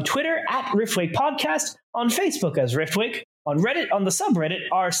media, on Twitter at RiftWakePodcast, on Facebook as RiftWake, on Reddit on the subreddit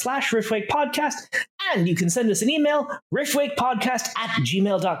r/RiftWakePodcast, and you can send us an email,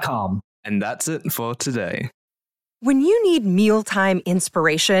 riftwakepodcast@gmail.com. And that's it for today. When you need mealtime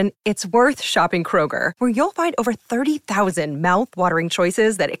inspiration, it's worth shopping Kroger, where you'll find over 30,000 mouth-watering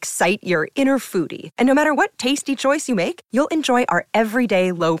choices that excite your inner foodie. And no matter what tasty choice you make, you'll enjoy our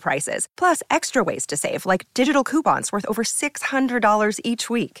everyday low prices, plus extra ways to save, like digital coupons worth over $600 each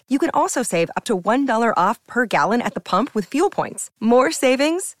week. You can also save up to $1 off per gallon at the pump with fuel points. More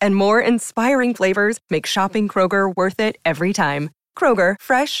savings and more inspiring flavors make shopping Kroger worth it every time. Kroger,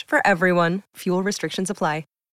 fresh for everyone. Fuel restrictions apply.